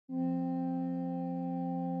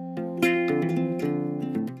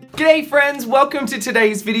G'day friends, welcome to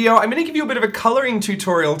today's video. I'm going to give you a bit of a coloring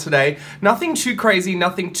tutorial today. Nothing too crazy,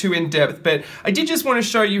 nothing too in-depth, but I did just want to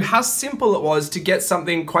show you how simple it was to get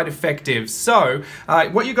something quite effective. So,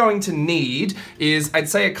 what you're going to need is, I'd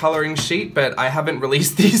say a coloring sheet, but I haven't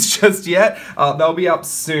released these just yet. They'll be up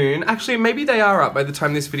soon. Actually, maybe they are up by the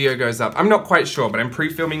time this video goes up. I'm not quite sure, but I'm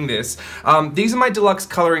pre-filming this. These are my Deluxe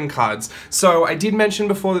Coloring Cards. So, I did mention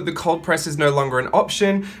before that the cold press is no longer an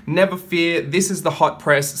option. Never fear, this is the hot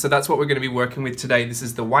press. So that's what we're going to be working with today. This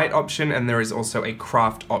is the white option, and there is also a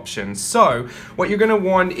craft option. So what you're going to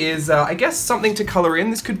want is, I guess, something to color in.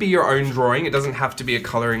 This could be your own drawing. It doesn't have to be a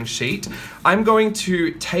coloring sheet. I'm going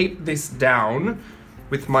to tape this down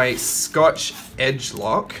with my Scotch edge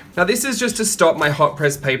lock. Now this is just to stop my hot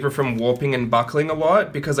press paper from warping and buckling a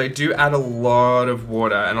lot, because I do add a lot of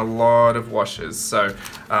water and a lot of washes. So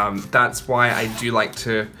that's why I do like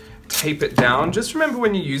to tape it down. Just remember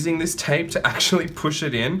when you're using this tape to actually push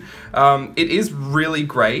it in. It is really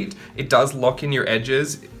great. It does lock in your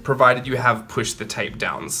edges, provided you have pushed the tape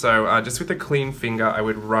down. So just with a clean finger, I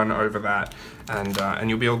would run over that, and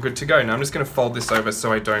you'll be all good to go. Now I'm just gonna fold this over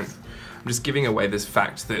so I'm just giving away this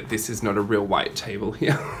fact that this is not a real white table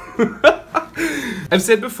here. I've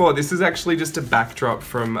said before, this is actually just a backdrop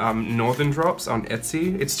from Northern Drops on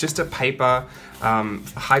Etsy. It's just a paper,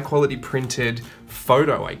 high quality printed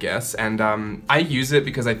photo, I guess, and I use it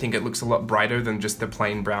because I think it looks a lot brighter than just the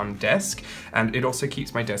plain brown desk, and it also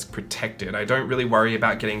keeps my desk protected. I don't really worry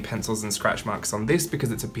about getting pencils and scratch marks on this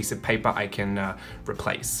because it's a piece of paper I can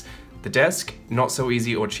replace. The desk, not so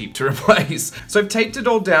easy or cheap to replace. So I've taped it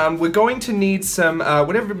all down. We're going to need some,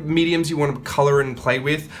 whatever mediums you want to color and play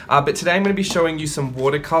with, but today I'm going to be showing you some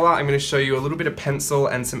watercolor. I'm going to show you a little bit of pencil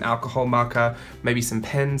and some alcohol marker, maybe some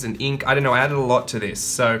pens and ink. I don't know, I added a lot to this,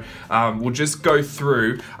 so we'll just go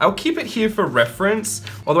through. I'll keep it here for reference,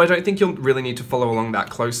 although I don't think you'll really need to follow along that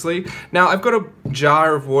closely. Now I've got a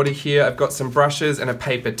jar of water here, I've got some brushes and a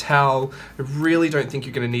paper towel. I really don't think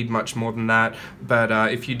you're going to need much more than that, but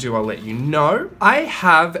if you do, I'll let you know. I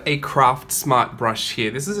have a Craft Smart brush here.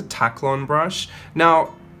 This is a Taklon brush.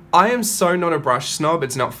 Now, I am so not a brush snob,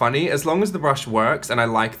 it's not funny. As long as the brush works and I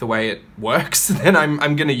like the way it works, then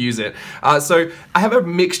I'm gonna use it. So I have a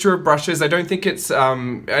mixture of brushes. I don't think it's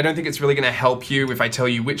really gonna help you if I tell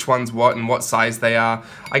you which one's what and what size they are.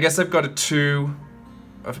 I guess I've got a 2,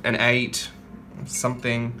 an 8,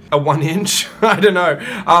 something, a 1 inch, I don't know.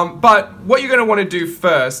 But what you're going to want to do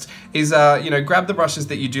first is, you know, grab the brushes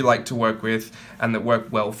that you do like to work with and that work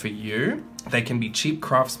well for you. They can be cheap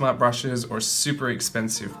Craft Smart brushes or super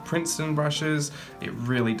expensive Princeton brushes. It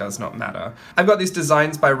really does not matter. I've got these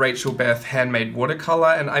Designs by Rachel Beth handmade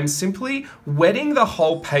watercolor, and I'm simply wetting the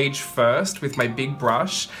whole page first with my big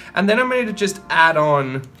brush, and then I'm going to just add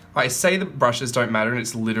on. I say the brushes don't matter, and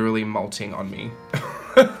it's literally molting on me.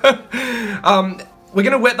 We're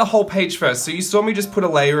gonna wet the whole page first. So you saw me just put a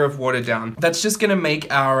layer of water down. That's just gonna make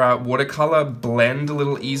our watercolor blend a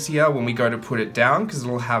little easier when we go to put it down, because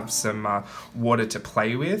it'll have some water to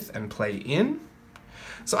play with and play in.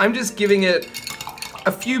 So I'm just giving it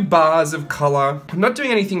a few bars of color. I'm not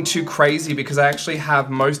doing anything too crazy because I actually have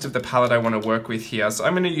most of the palette I want to work with here. So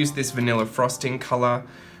I'm gonna use this vanilla frosting color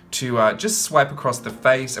to just swipe across the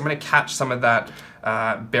face. I'm gonna catch some of that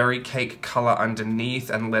berry cake color underneath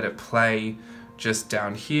and let it play just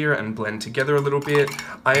down here and blend together a little bit.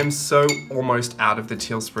 I am so almost out of the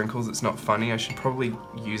teal sprinkles, it's not funny. I should probably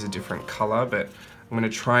use a different color, but I'm gonna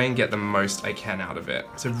try and get the most I can out of it.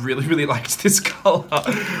 So I really liked this color,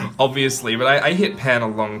 obviously, but I hit pan a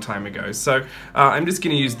long time ago. So I'm just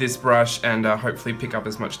gonna use this brush and hopefully pick up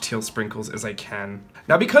as much teal sprinkles as I can.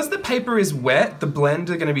 Now, because the paper is wet, the blends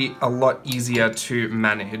are gonna be a lot easier to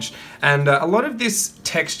manage. And a lot of this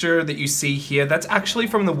texture that you see here, that's actually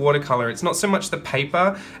from the watercolor. It's not so much the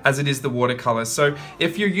paper as it is the watercolor. So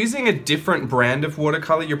if you're using a different brand of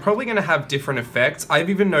watercolor, you're probably gonna have different effects. I've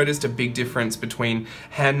even noticed a big difference between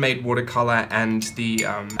handmade watercolor and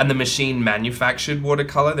the machine manufactured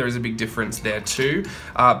watercolor. There is a big difference there too.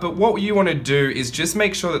 But what you want to do is just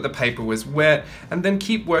make sure that the paper was wet and then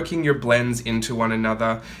keep working your blends into one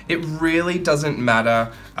another. It really doesn't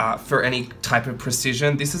matter for any type of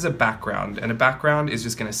precision. This is a background, and a background is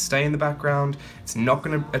just going to stay in the background. It's not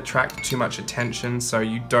going to attract too much attention, so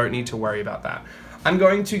you don't need to worry about that. I'm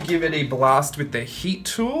going to give it a blast with the heat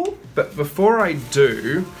tool, but before I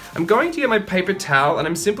do, I'm going to get my paper towel and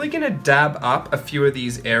I'm simply going to dab up a few of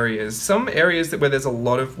these areas. Some areas where there's a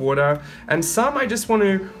lot of water, and some I just want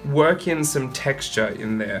to work in some texture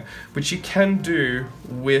in there, which you can do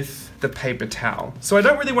with the paper towel. So I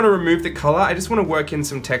don't really want to remove the color, I just want to work in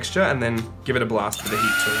some texture and then give it a blast with the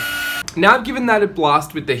heat tool. Now I've given that a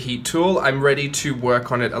blast with the heat tool, I'm ready to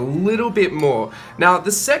work on it a little bit more. Now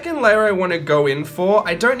the second layer I want to go in for,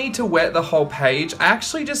 I don't need to wet the whole page, I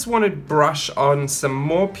actually just want to brush on some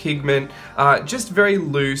more pigment, just very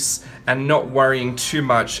loose and not worrying too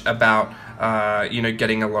much about you know,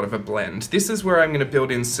 getting a lot of a blend. This is where I'm going to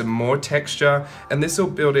build in some more texture, and this will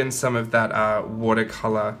build in some of that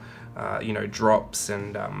watercolor you know, drops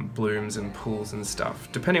and blooms and pools and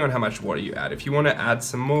stuff, depending on how much water you add. If you want to add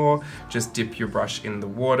some more, just dip your brush in the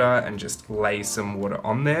water and just lay some water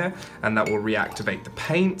on there, and that will reactivate the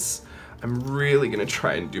paints. I'm really going to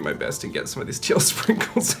try and do my best to get some of these teal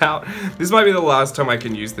sprinkles out. This might be the last time I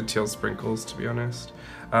can use the teal sprinkles, to be honest.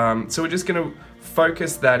 So we're just going to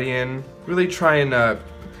focus that in, really try and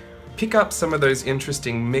pick up some of those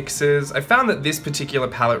interesting mixes. I found that this particular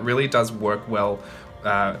palette really does work well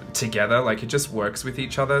together, like it just works with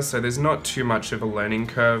each other, so there's not too much of a learning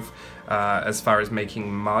curve as far as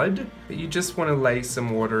making mud, but you just want to lay some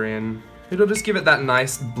water in. It'll just give it that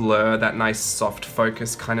nice blur, that nice soft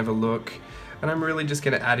focus kind of a look, and I'm really just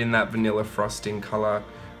going to add in that vanilla frosting color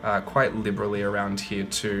quite liberally around here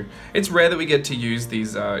too. It's rare that we get to use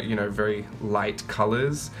these you know, very light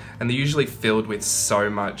colors, and they're usually filled with so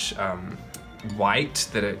much white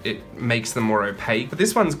that it makes them more opaque, but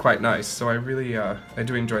this one's quite nice, so I really I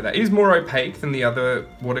do enjoy that. It is more opaque than the other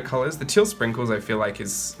watercolors. The teal sprinkles I feel like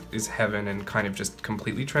is heaven and kind of just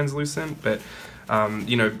completely translucent, but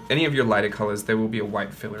you know, any of your lighter colors, there will be a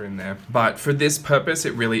white filler in there. But for this purpose,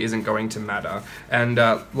 it really isn't going to matter. And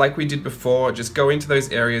like we did before, just go into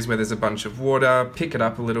those areas where there's a bunch of water, pick it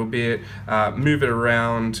up a little bit, move it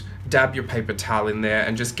around, dab your paper towel in there,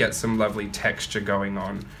 and just get some lovely texture going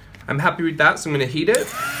on. I'm happy with that, so I'm going to heat it.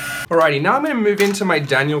 Alrighty, now I'm going to move into my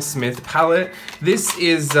Daniel Smith palette. This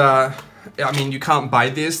is, I mean, you can't buy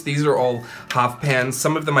this. These are all half pans.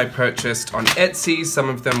 Some of them I purchased on Etsy. Some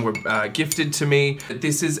of them were gifted to me.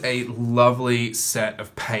 This is a lovely set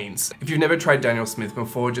of paints. If you've never tried Daniel Smith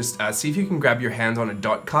before, just see if you can grab your hands on a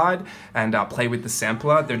dot card and play with the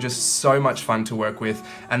sampler. They're just so much fun to work with.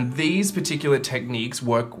 And these particular techniques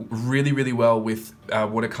work really, really well with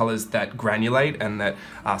watercolors that granulate and that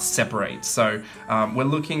separate. So we're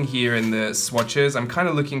looking here in the swatches. I'm kind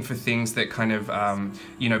of looking for things that kind of,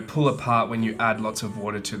 you know, pull apart when you add lots of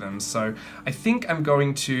water to them. So I think I'm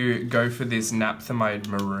going to go for this naphthalide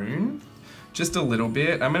maroon. Just a little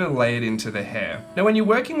bit. I'm going to lay it into the hair. Now when you're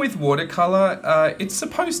working with watercolor, it's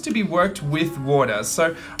supposed to be worked with water.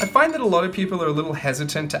 So I find that a lot of people are a little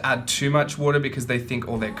hesitant to add too much water because they think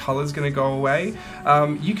all their color's going to go away.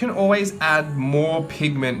 You can always add more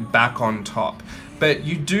pigment back on top, but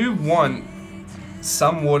you do want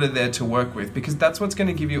some water there to work with because that's what's going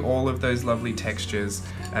to give you all of those lovely textures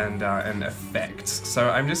and effects. So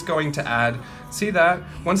I'm just going to add, see that?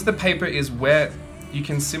 Once the paper is wet, you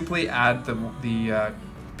can simply add the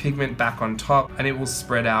pigment back on top and it will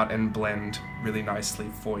spread out and blend really nicely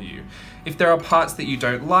for you. If there are parts that you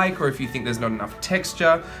don't like or if you think there's not enough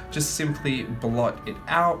texture, just simply blot it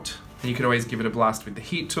out. You could always give it a blast with the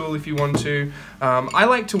heat tool if you want to. I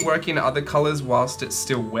like to work in other colors whilst it's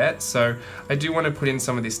still wet, so I do want to put in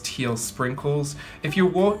some of this teal sprinkles. If you're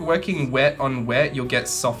working wet on wet, you'll get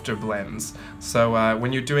softer blends. So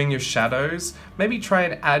when you're doing your shadows, maybe try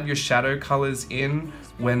and add your shadow colors in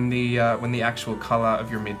when the actual color of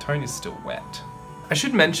your midtone is still wet. I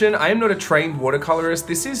should mention, I am not a trained watercolorist.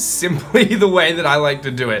 This is simply the way that I like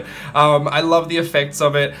to do it. I love the effects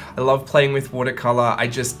of it. I love playing with watercolor.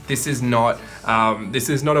 This is not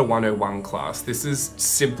a 101 class. This is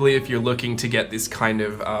simply if you're looking to get this kind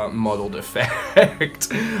of modeled effect.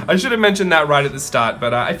 I should have mentioned that right at the start,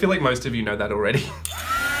 but I feel like most of you know that already.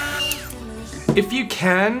 If you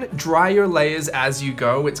can, dry your layers as you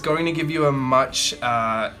go. It's going to give you a much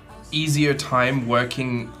easier time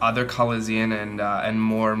working other colors in and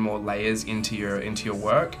more layers into your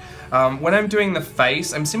work. When I'm doing the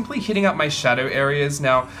face, I'm simply hitting up my shadow areas.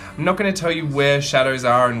 Now, I'm not going to tell you where shadows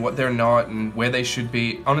are and what they're not and where they should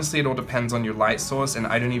be. Honestly, it all depends on your light source, and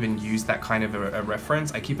I don't even use that kind of a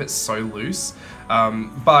reference. I keep it so loose.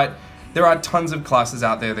 But there are tons of classes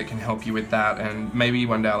out there that can help you with that, and maybe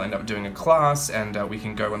one day I'll end up doing a class and we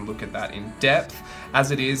can go and look at that in depth.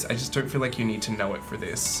 As it is, I just don't feel like you need to know it for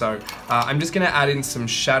this. So I'm just going to add in some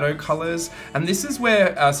shadow colors, and this is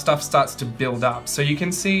where stuff starts to build up. So you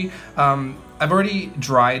can see I've already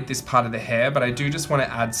dried this part of the hair, but I do just want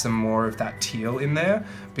to add some more of that teal in there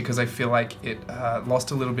because I feel like it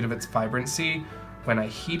lost a little bit of its vibrancy when I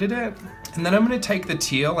heated it. And then I'm going to take the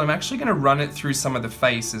teal, I'm actually going to run it through some of the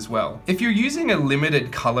face as well. If you're using a limited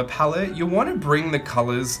color palette, you want to bring the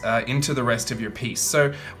colors into the rest of your piece.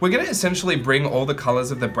 So we're going to essentially bring all the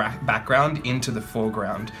colors of the background into the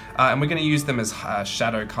foreground. And we're going to use them as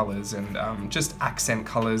shadow colors and just accent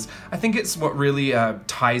colors. I think it's what really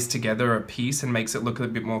ties together a piece and makes it look a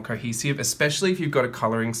bit more cohesive, especially if you've got a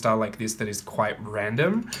coloring style like this that is quite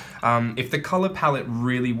random. If the color palette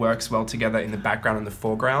really works well together in the background and the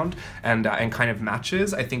foreground and kind of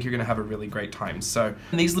matches, I think you're gonna have a really great time. So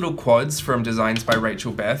these little quads from Designs by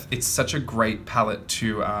Rachel Beth, it's such a great palette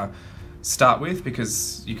to start with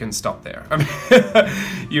because you can stop there. I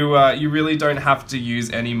mean, you really don't have to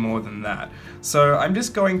use any more than that. So I'm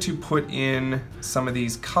just going to put in some of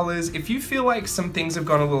these colors. If you feel like some things have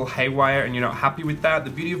gone a little haywire and you're not happy with that,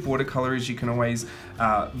 the beauty of watercolor is you can always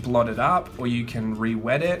blot it up or you can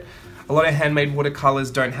re-wet it. A lot of handmade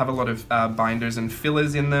watercolors don't have a lot of binders and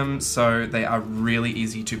fillers in them, so they are really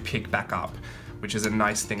easy to pick back up, which is a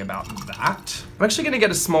nice thing about that. I'm actually gonna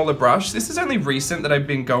get a smaller brush. This is only recent that I've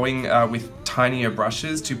been going with tinier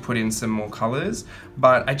brushes to put in some more colors,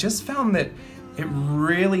 but I just found that it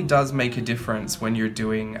really does make a difference when you're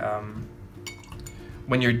doing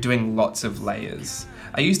lots of layers.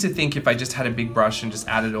 I used to think if I just had a big brush and just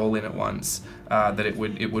add it all in at once, that it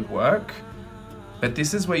would work. But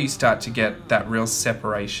this is where you start to get that real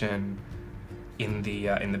separation in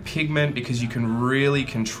the pigment because you can really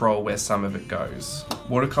control where some of it goes.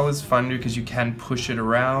 Watercolor's fun because you can push it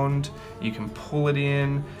around, you can pull it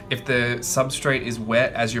in. If the substrate is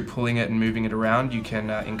wet as you're pulling it and moving it around, you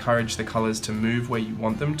can encourage the colors to move where you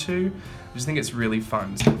want them to. I just think it's really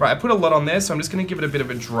fun. Right, I put a lot on there, so I'm just gonna give it a bit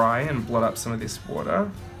of a dry and blot up some of this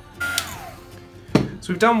water.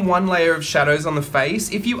 So we've done one layer of shadows on the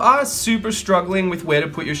face. If you are super struggling with where to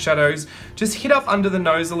put your shadows, just hit up under the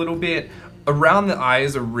nose a little bit. Around the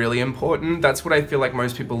eyes are really important. That's what I feel like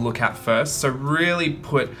most people look at first. So really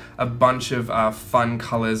put a bunch of fun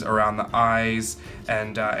colors around the eyes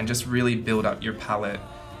and just really build up your palette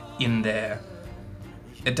in there.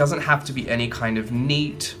 It doesn't have to be any kind of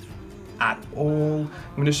neat at all.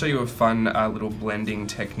 I'm going to show you a fun little blending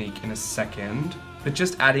technique in a second. But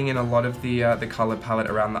just adding in a lot of the color palette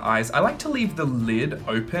around the eyes. I like to leave the lid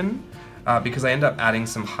open because I end up adding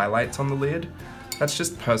some highlights on the lid. That's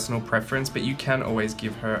just personal preference, but you can always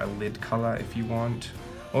give her a lid color if you want.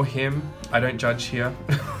 Or him, I don't judge here.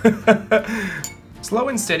 Slow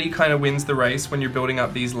and steady kind of wins the race when you're building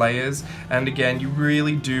up these layers. And again, you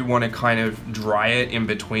really do want to kind of dry it in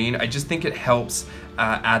between. I just think it helps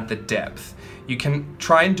add the depth. You can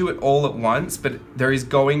try and do it all at once, but there is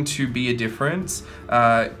going to be a difference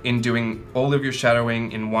in doing all of your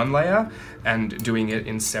shadowing in one layer and doing it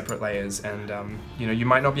in separate layers. And you know, you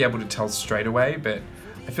might not be able to tell straight away, but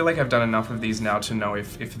I feel like I've done enough of these now to know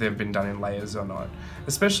if they've been done in layers or not.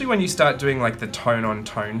 Especially when you start doing like the tone on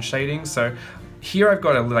tone shading. So here I've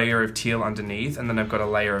got a layer of teal underneath and then I've got a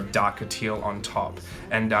layer of darker teal on top.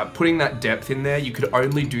 And putting that depth in there, you could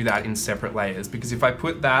only do that in separate layers because if I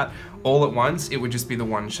put that all at once, it would just be the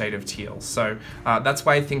one shade of teal. So that's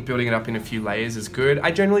why I think building it up in a few layers is good. I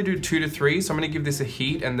generally do 2 to 3, so I'm gonna give this a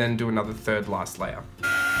heat and then do another third last layer.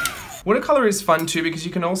 Watercolor is fun too because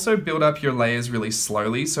you can also build up your layers really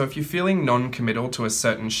slowly. So if you're feeling non-committal to a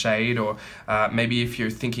certain shade or maybe if you're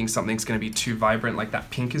thinking something's going to be too vibrant, like that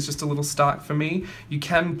pink is just a little stark for me, you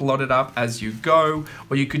can blot it up as you go,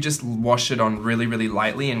 or you could just wash it on really, really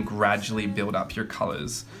lightly and gradually build up your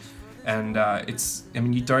colors. And I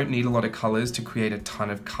mean, you don't need a lot of colors to create a ton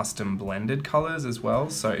of custom blended colors as well.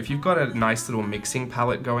 So if you've got a nice little mixing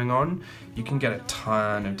palette going on, you can get a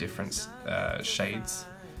ton of different shades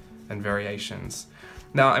and variations.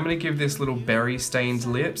 Now I'm going to give this little berry stained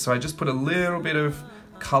lip, so I just put a little bit of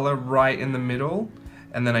color right in the middle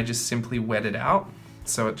and then I just simply wet it out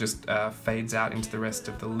so it just fades out into the rest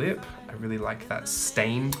of the lip. I really like that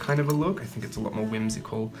stained kind of a look. I think it's a lot more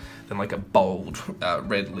whimsical than like a bold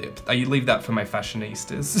red lip. You leave that for my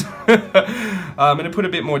fashionistas. I'm going to put a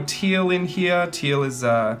bit more teal in here. Teal is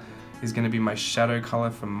going to be my shadow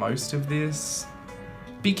color for most of this.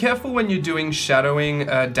 Be careful when you're doing shadowing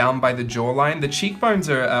down by the jawline. The cheekbones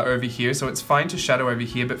are over here, so it's fine to shadow over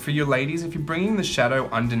here, but for your ladies, if you're bringing the shadow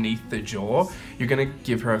underneath the jaw, you're gonna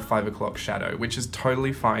give her a 5 o'clock shadow, which is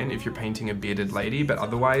totally fine if you're painting a bearded lady, but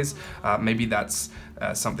otherwise, maybe that's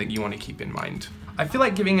something you wanna keep in mind. I feel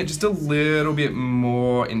like giving it just a little bit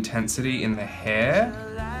more intensity in the hair.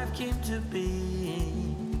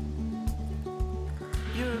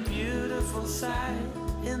 You're a beautiful sight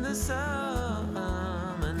in the sun.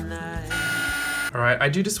 Alright, I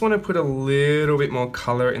do just want to put a little bit more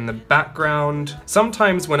color in the background.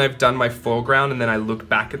 Sometimes when I've done my foreground and then I look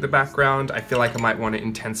back at the background, I feel like I might want to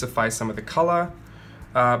intensify some of the color.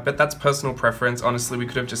 But that's personal preference. Honestly, we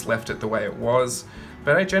could have just left it the way it was.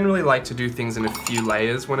 But I generally like to do things in a few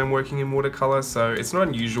layers when I'm working in watercolor, so it's not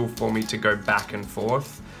unusual for me to go back and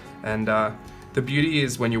forth. And the beauty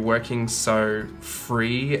is when you're working so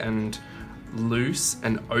free and loose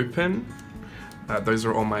and open, those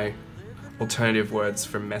are all my alternative words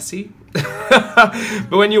for messy. But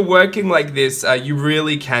when you're working like this, you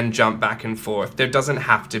really can jump back and forth. There doesn't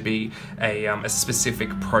have to be a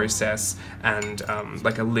specific process and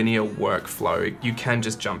like a linear workflow. You can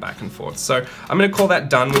just jump back and forth. So I'm going to call that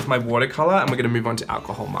done with my watercolor, and we're going to move on to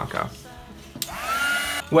alcohol marker.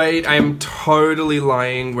 Wait, I am totally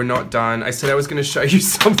lying. We're not done. I said I was going to show you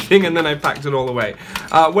something and then I packed it all away.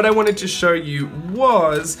 What I wanted to show you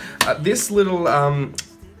was this little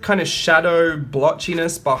kind of shadow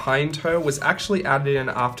blotchiness behind her was actually added in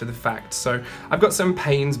after the fact. So I've got some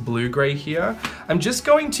Payne's blue gray here. I'm just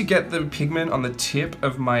going to get the pigment on the tip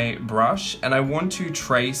of my brush and I want to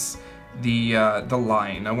trace the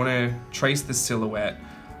line. I want to trace the silhouette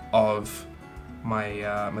of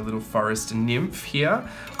my little forest nymph here.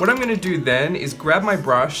 What I'm going to do then is grab my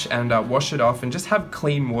brush and wash it off and just have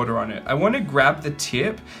clean water on it. I want to grab the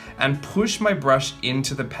tip and push my brush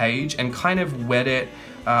into the page and kind of wet it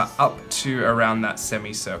up to around that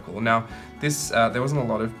semicircle. Now this there wasn't a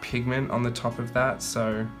lot of pigment on the top of that, so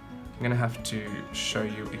I'm gonna have to show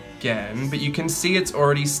you again, but you can see it's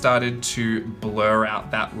already started to blur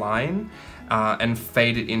out that line and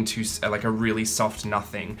fade it into like a really soft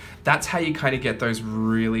nothing. That's how you kind of get those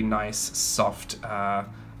really nice soft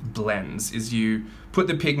blends, is you put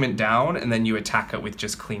the pigment down and then you attack it with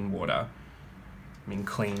just clean water. I mean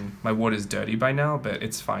clean, my water's dirty by now, but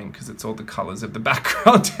it's fine because it's all the colors of the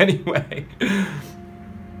background anyway.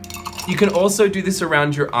 You can also do this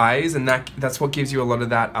around your eyes, and that's what gives you a lot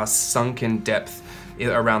of that sunken depth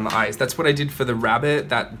around the eyes. That's what I did for the rabbit,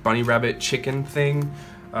 that bunny rabbit chicken thing,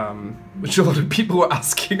 which a lot of people were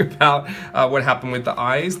asking about what happened with the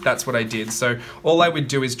eyes. That's what I did. So all I would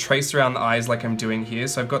do is trace around the eyes like I'm doing here.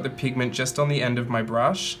 So I've got the pigment just on the end of my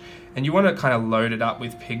brush, and you want to kind of load it up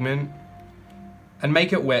with pigment. And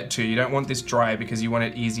make it wet too. You don't want this dry because you want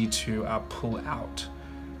it easy to pull out.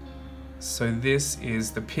 So this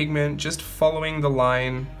is the pigment, just following the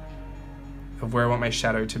line of where I want my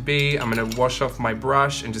shadow to be. I'm going to wash off my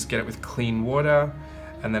brush and just get it with clean water.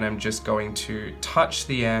 And then I'm just going to touch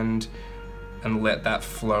the end and let that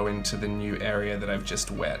flow into the new area that I've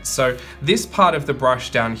just wet. So this part of the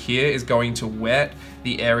brush down here is going to wet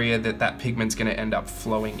the area that pigment's going to end up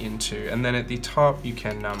flowing into. And then at the top you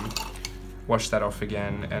can wash that off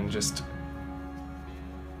again and just...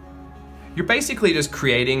 You're basically just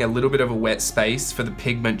creating a little bit of a wet space for the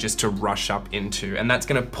pigment just to rush up into, and that's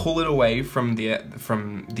going to pull it away from the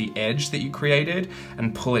edge that you created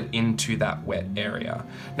and pull it into that wet area.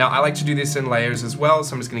 Now I like to do this in layers as well,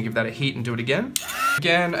 so I'm just going to give that a heat and do it again.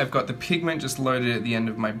 Again, I've got the pigment just loaded at the end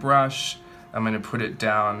of my brush. I'm going to put it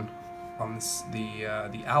down on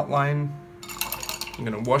the outline. I'm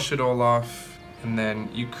going to wash it all off. And then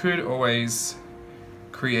you could always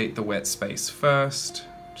create the wet space first.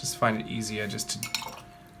 Just find it easier just to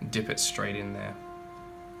dip it straight in there.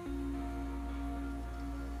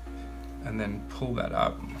 And then pull that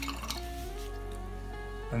up.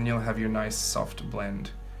 And you'll have your nice soft blend.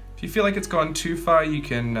 If you feel like it's gone too far, you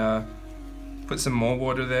can put some more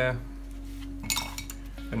water there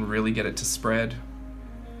and really get it to spread.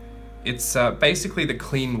 It's basically the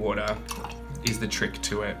clean water is the trick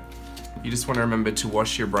to it. You just want to remember to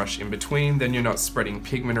wash your brush in between, then you're not spreading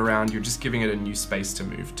pigment around, you're just giving it a new space to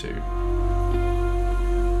move to.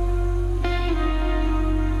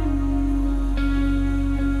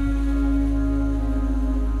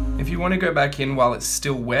 If you want to go back in while it's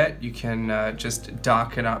still wet, you can just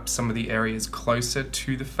darken up some of the areas closer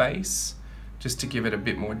to the face, just to give it a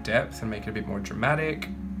bit more depth and make it a bit more dramatic.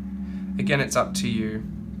 Again, it's up to you.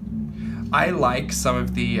 I like some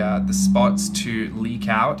of the spots to leak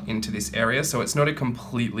out into this area, so it's not a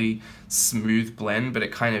completely smooth blend, but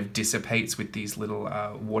it kind of dissipates with these little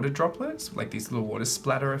water droplets, like these little water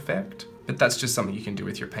splatter effect. But that's just something you can do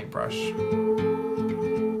with your paintbrush.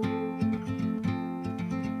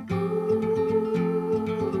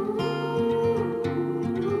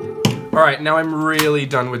 Alright, now I'm really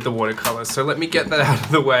done with the watercolor, so let me get that out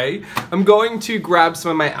of the way. I'm going to grab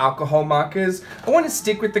some of my alcohol markers. I want to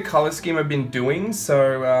stick with the color scheme I've been doing,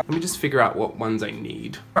 so let me just figure out what ones I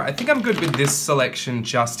need. Alright, I think I'm good with this selection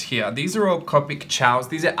just here. These are all Copic Chows.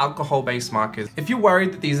 These are alcohol-based markers. If you're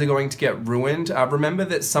worried that these are going to get ruined, remember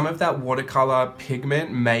that some of that watercolor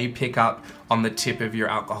pigment may pick up on the tip of your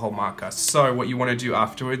alcohol marker. So what you want to do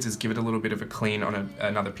afterwards is give it a little bit of a clean on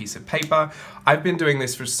another piece of paper. I've been doing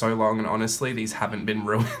this for so long and honestly these haven't been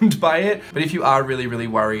ruined by it. But if you are really, really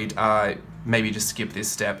worried, maybe just skip this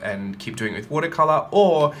step and keep doing it with watercolor,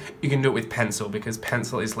 or you can do it with pencil because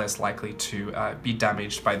pencil is less likely to be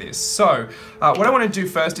damaged by this. So what I want to do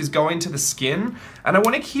first is go into the skin, and I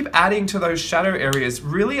want to keep adding to those shadow areas.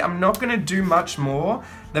 Really, I'm not going to do much more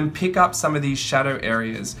than pick up some of these shadow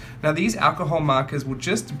areas. Now these alcohol markers will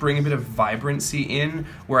just bring a bit of vibrancy in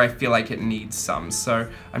where I feel like it needs some. So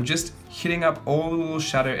I'm just hitting up all the little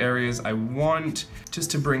shadow areas I want, just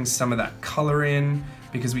to bring some of that color in,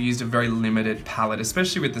 because we used a very limited palette,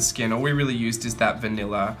 especially with the skin. All we really used is that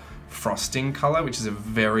vanilla frosting color, which is a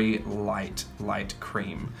very light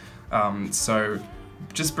cream. So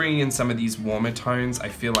just bringing in some of these warmer tones, I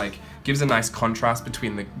feel like gives a nice contrast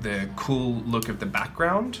between the cool look of the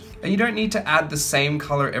background. And you don't need to add the same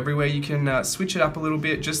color everywhere. You can switch it up a little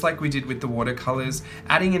bit, just like we did with the watercolors.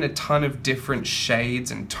 Adding in a ton of different shades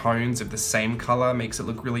and tones of the same color makes it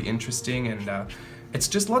look really interesting, and it's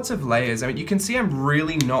just lots of layers. I mean, you can see I'm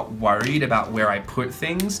really not worried about where I put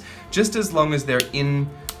things, just as long as they're in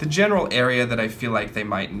the general area that I feel like they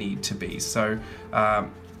might need to be. So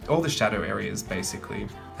all the shadow areas basically.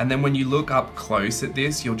 And then when you look up close at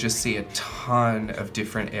this, you'll just see a ton of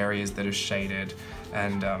different areas that are shaded,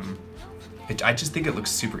 and I just think it looks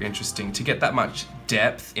super interesting to get that much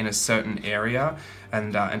depth in a certain area,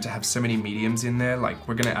 and to have so many mediums in there. Like,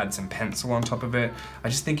 we're gonna add some pencil on top of it. I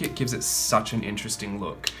just think it gives it such an interesting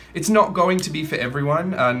look. It's not going to be for everyone,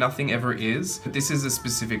 nothing ever is, but this is a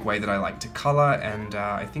specific way that I like to color, and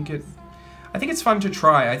I think it's fun to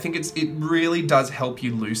try. I think it really does help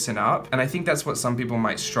you loosen up, and I think that's what some people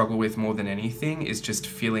might struggle with more than anything, is just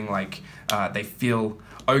feeling like they feel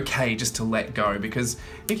okay just to let go, because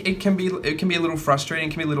it can be a little frustrating,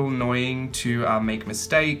 it can be a little annoying to make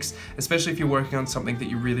mistakes, especially if you're working on something that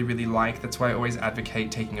you really, really like. That's why I always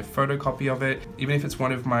advocate taking a photocopy of it. Even if it's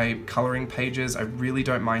one of my coloring pages, I really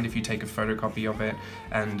don't mind if you take a photocopy of it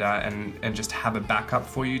and just have a backup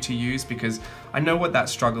for you to use, because I know what that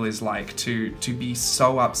struggle is like, to be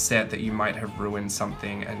so upset that you might have ruined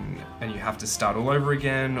something and you have to start all over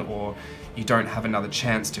again, or you don't have another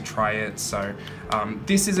chance to try it. So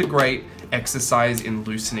this is a great exercise in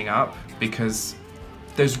loosening up, because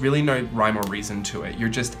there's really no rhyme or reason to it. You're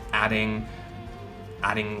just adding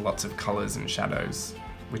lots of colors and shadows,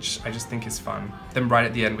 which I just think is fun. Then right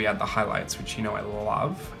at the end we add the highlights, which you know I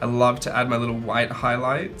love. I love to add my little white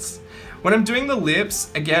highlights. When I'm doing the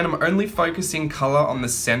lips, again, I'm only focusing color on the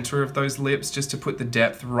center of those lips, just to put the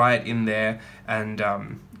depth right in there, and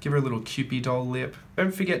give her a little Cupid doll lip.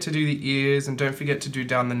 Don't forget to do the ears, and don't forget to do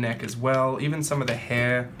down the neck as well. Even some of the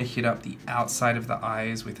hair. Hit up the outside of the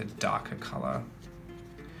eyes with a darker color.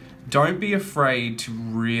 Don't be afraid to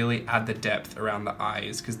really add the depth around the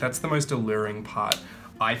eyes, because that's the most alluring part,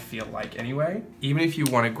 I feel like anyway. Even if you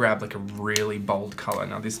want to grab like a really bold color.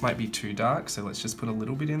 Now this might be too dark, so let's just put a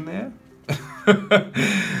little bit in there.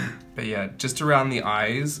 But yeah, just around the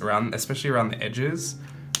eyes, especially around the edges,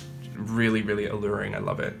 really, really alluring. I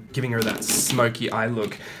love it. Giving her that smoky eye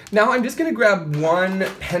look. Now I'm just gonna grab one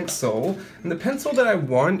pencil, and the pencil that I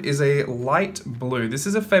want is a light blue. This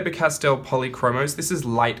is a Faber-Castell Polychromos. This is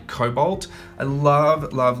light cobalt. I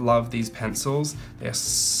love, love, love these pencils. They're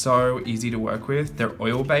so easy to work with. They're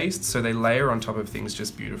oil-based, so they layer on top of things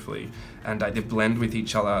just beautifully, and they blend with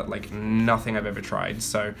each other like nothing I've ever tried.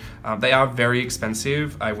 So they are very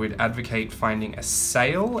expensive. I would advocate finding a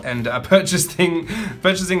sale and purchasing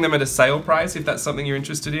them at a sale price if that's something you're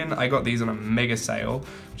interested in. I got these on a mega sale,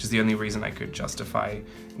 which is the only reason I could justify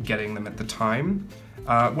getting them at the time.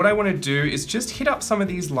 What I want to do is just hit up some of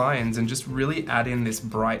these lines and just really add in this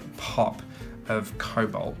bright pop of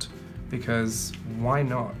cobalt, because why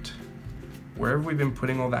not? Wherever we've been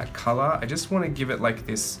putting all that color, I just want to give it like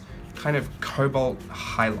this kind of cobalt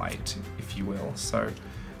highlight, if you will. So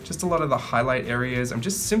just a lot of the highlight areas, I'm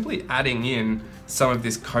just simply adding in some of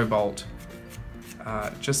this cobalt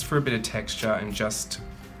just for a bit of texture and just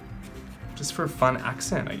for a fun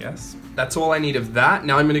accent, I guess. That's all I need of that.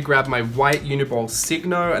 Now I'm gonna grab my white Uniball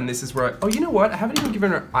Signo, and this is where oh, you know what? I haven't even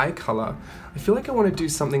given her eye color. I feel like I want to do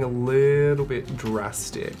something a little bit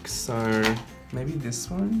drastic. So maybe this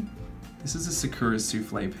one? This is a Sakura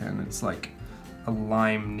Souffle pen. It's like a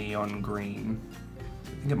lime neon green. I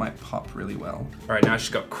think it might pop really well. All right, now she's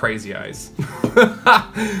got crazy eyes.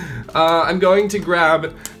 I'm going to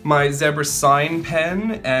grab my zebra sign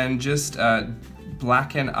pen and just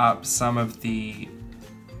blacken up some of the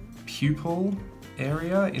pupil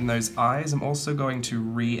area in those eyes. I'm also going to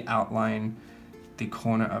re-outline the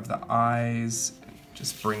corner of the eyes,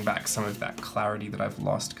 just bring back some of that clarity that I've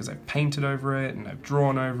lost because I've painted over it and I've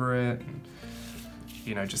drawn over it and,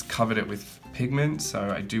 you know, just covered it with pigment. So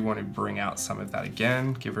I do want to bring out some of that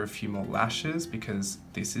again, give her a few more lashes because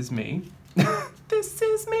this is me. This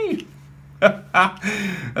is me.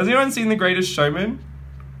 Has anyone seen The Greatest Showman?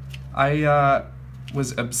 I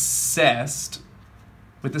was obsessed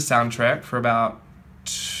with the soundtrack for about,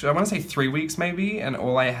 I want to say 3 weeks maybe, and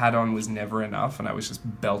all I had on was Never Enough, and I was just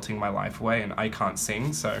belting my life away, and I can't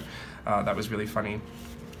sing, so that was really funny.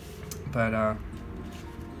 But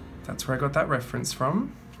that's where I got that reference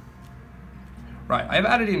from. Right, I've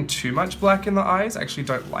added in too much black in the eyes. I actually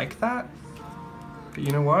don't like that. But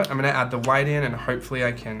you know what? I'm gonna add the white in and hopefully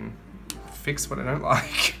I can fix what I don't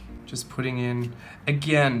like. Just putting in,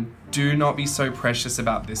 again, do not be so precious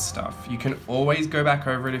about this stuff. You can always go back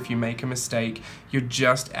over it if you make a mistake. You're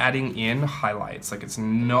just adding in highlights, like it's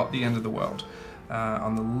not the end of the world.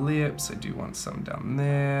 On the lips, I do want some down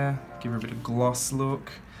there. Give her a bit of gloss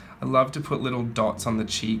look. I love to put little dots on the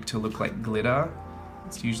cheek to look like glitter.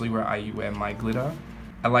 It's usually where I wear my glitter.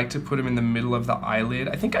 I like to put them in the middle of the eyelid.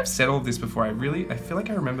 I think I've said all of this before. I feel like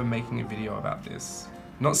I remember making a video about this.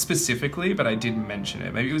 Not specifically, but I did mention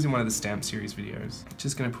it. Maybe it was in one of the stamp series videos.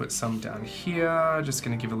 Just gonna put some down here. Just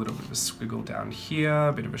gonna give a little bit of a squiggle down here,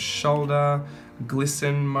 a bit of a shoulder,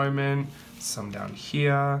 glisten moment, some down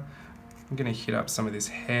here. I'm gonna hit up some of this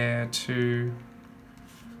hair too.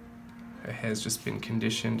 Her hair's just been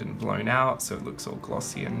conditioned and blown out, so it looks all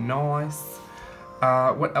glossy and nice.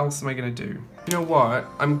 What else am I gonna do? You know what?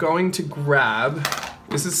 I'm going to grab,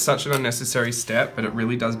 this is such an unnecessary step, but it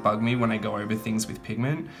really does bug me when I go over things with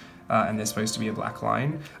pigment, and they're supposed to be a black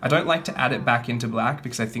line. I don't like to add it back into black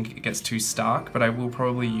because I think it gets too stark, but I will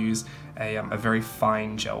probably use a very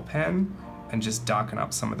fine gel pen and just darken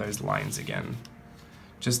up some of those lines again,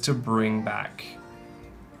 just to bring back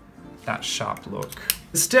that sharp look.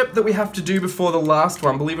 The step that we have to do before the last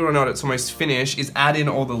one, believe it or not, it's almost finished, is add in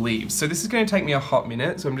all the leaves. So this is going to take me a hot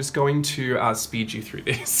minute, so I'm just going to speed you through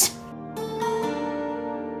this.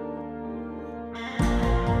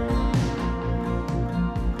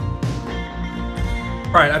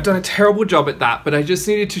 Alright, I've done a terrible job at that, but I just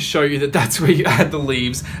needed to show you that that's where you add the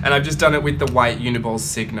leaves, and I've just done it with the white Uniball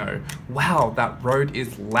Signo. Wow, that road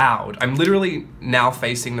is loud. I'm literally now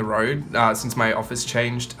facing the road since my office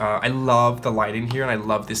changed. I love the light in here, and I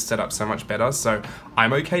love this setup so much better, so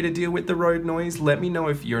I'm okay to deal with the road noise. Let me know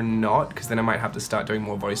if you're not, because then I might have to start doing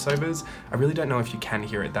more voiceovers. I really don't know if you can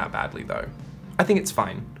hear it that badly, though. I think it's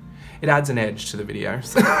fine. It adds an edge to the videos.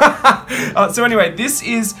 So anyway, this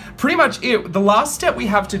is pretty much it. The last step we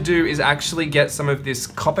have to do is actually get some of this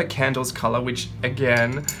Copper Candles color, which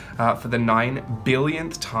again, for the 9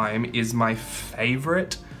 billionth time, is my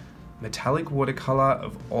favorite metallic watercolor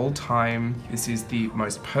of all time. This is the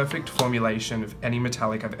most perfect formulation of any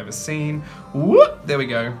metallic I've ever seen. Whoop, there we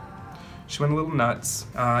go. She went a little nuts.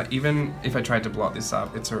 Even if I tried to blot this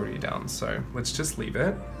up, it's already down, so let's just leave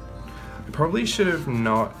it. I probably should have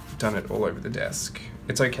not done it all over the desk.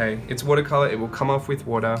 It's okay, it's watercolor, it will come off with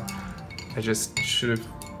water. I should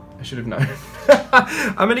have known.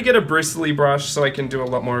 I'm gonna get a bristly brush so I can do a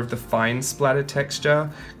lot more of the fine splatter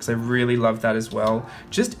texture, because I really love that as well.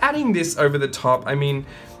 Just adding this over the top, I mean,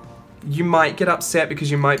 you might get upset because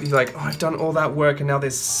you might be like, oh, I've done all that work and now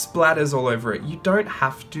there's splatters all over it. You don't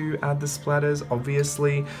have to add the splatters,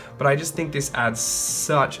 obviously, but I just think this adds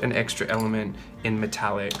such an extra element in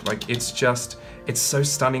metallic. Like, it's so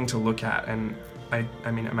stunning to look at, and I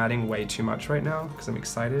mean, I'm adding way too much right now because I'm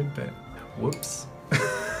excited, but whoops.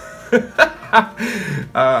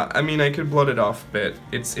 I mean, I could blot it off, but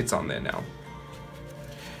it's on there now.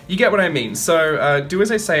 You get what I mean. So do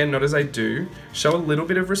as I say and not as I do. Show a little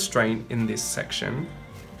bit of restraint in this section.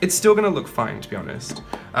 It's still gonna look fine, to be honest,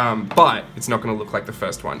 but it's not gonna look like the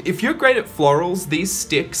first one. If you're great at florals, these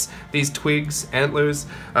sticks, these twigs, antlers,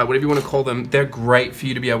 whatever you wanna call them, they're great for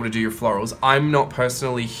you to be able to do your florals. I'm not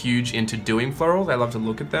personally huge into doing florals. I love to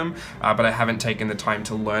look at them, but I haven't taken the time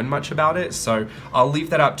to learn much about it, so I'll leave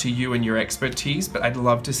that up to you and your expertise, but I'd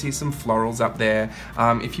love to see some florals up there.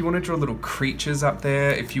 If you wanna draw little creatures up there,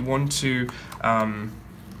 if you want to,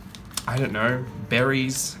 I don't know,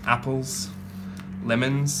 berries, apples,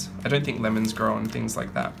 lemons. I don't think lemons grow on things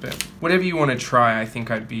like that, but whatever you want to try, I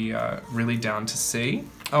think I'd be really down to see.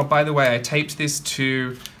 Oh, by the way, I taped this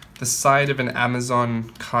to the side of an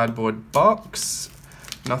Amazon cardboard box.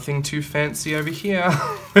 Nothing too fancy over here.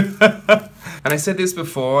 And I said this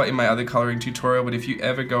before in my other coloring tutorial, but if you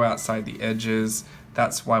ever go outside the edges,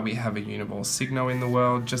 that's why we have a Uniball Signo in the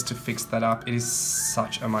world, just to fix that up. It is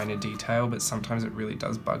such a minor detail, but sometimes it really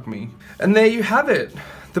does bug me. And there you have it,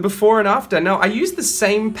 the before and after. Now, I used the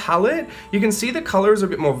same palette. You can see the colors are a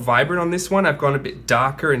bit more vibrant on this one. I've gone a bit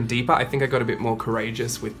darker and deeper. I think I got a bit more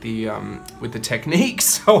courageous with the technique,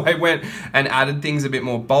 so I went and added things a bit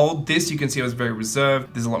more bold. This, you can see I was very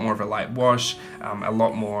reserved. There's a lot more of a light wash, a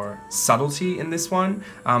lot more subtlety in this one,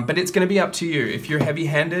 but it's gonna be up to you. If you're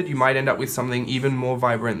heavy-handed, you might end up with something even more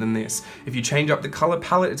vibrant than this. If you change up the color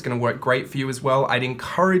palette, it's gonna work great for you as well. I'd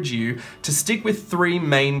encourage you to stick with 3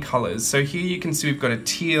 main colors. So here you can see we've got a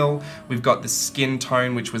teal, we've got the skin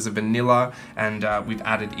tone, which was a vanilla, and we've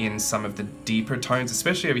added in some of the deeper tones,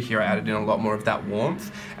 especially over here I added in a lot more of that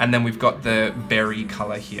warmth, and then we've got the berry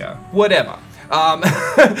color here. Whatever.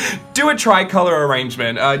 Do a tricolor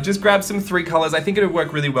arrangement. Just grab some 3 colors. I think it would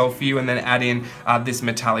work really well for you, and then add in this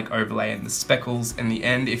metallic overlay and the speckles in the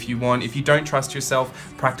end if you want. If you don't trust yourself,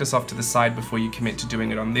 practice off to the side before you commit to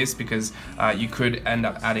doing it on this, because you could end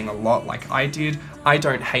up adding a lot like I did. I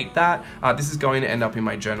don't hate that. This is going to end up in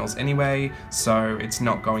my journals anyway, so it's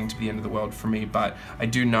not going to be the end of the world for me, but I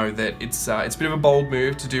do know that it's a bit of a bold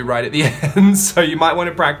move to do right at the end, so you might want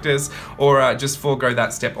to practice or just forego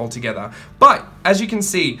that step altogether. But as you can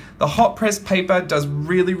see, the hot press paper does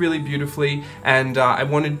really, really beautifully, and I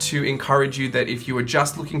wanted to encourage you that if you were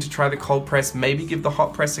just looking to try the cold press, maybe give the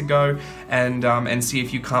hot press a go and see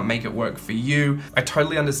if you can't make it work for you. I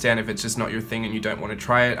totally understand if it's just not your thing and you don't want to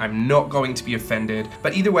try it. I'm not going to be offended.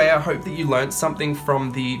 But either way, I hope that you learned something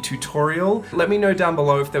from the tutorial. Let me know down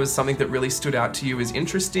below if there was something that really stood out to you as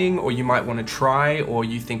interesting, or you might want to try, or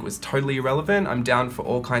you think was totally irrelevant. I'm down for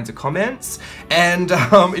all kinds of comments. And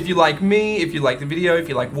if you like me, if you like the video, if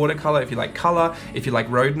you like watercolor, if you like color, if you like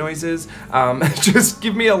road noises, just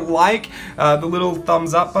give me a like, the little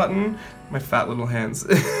thumbs up button. My fat little hands.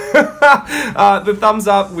 The thumbs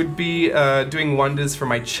up would be doing wonders for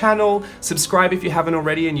my channel. Subscribe if you haven't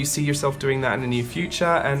already and you see yourself doing that in the near future.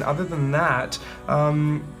 And other than that,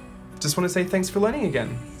 just want to say thanks for learning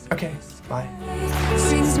again. Okay, bye.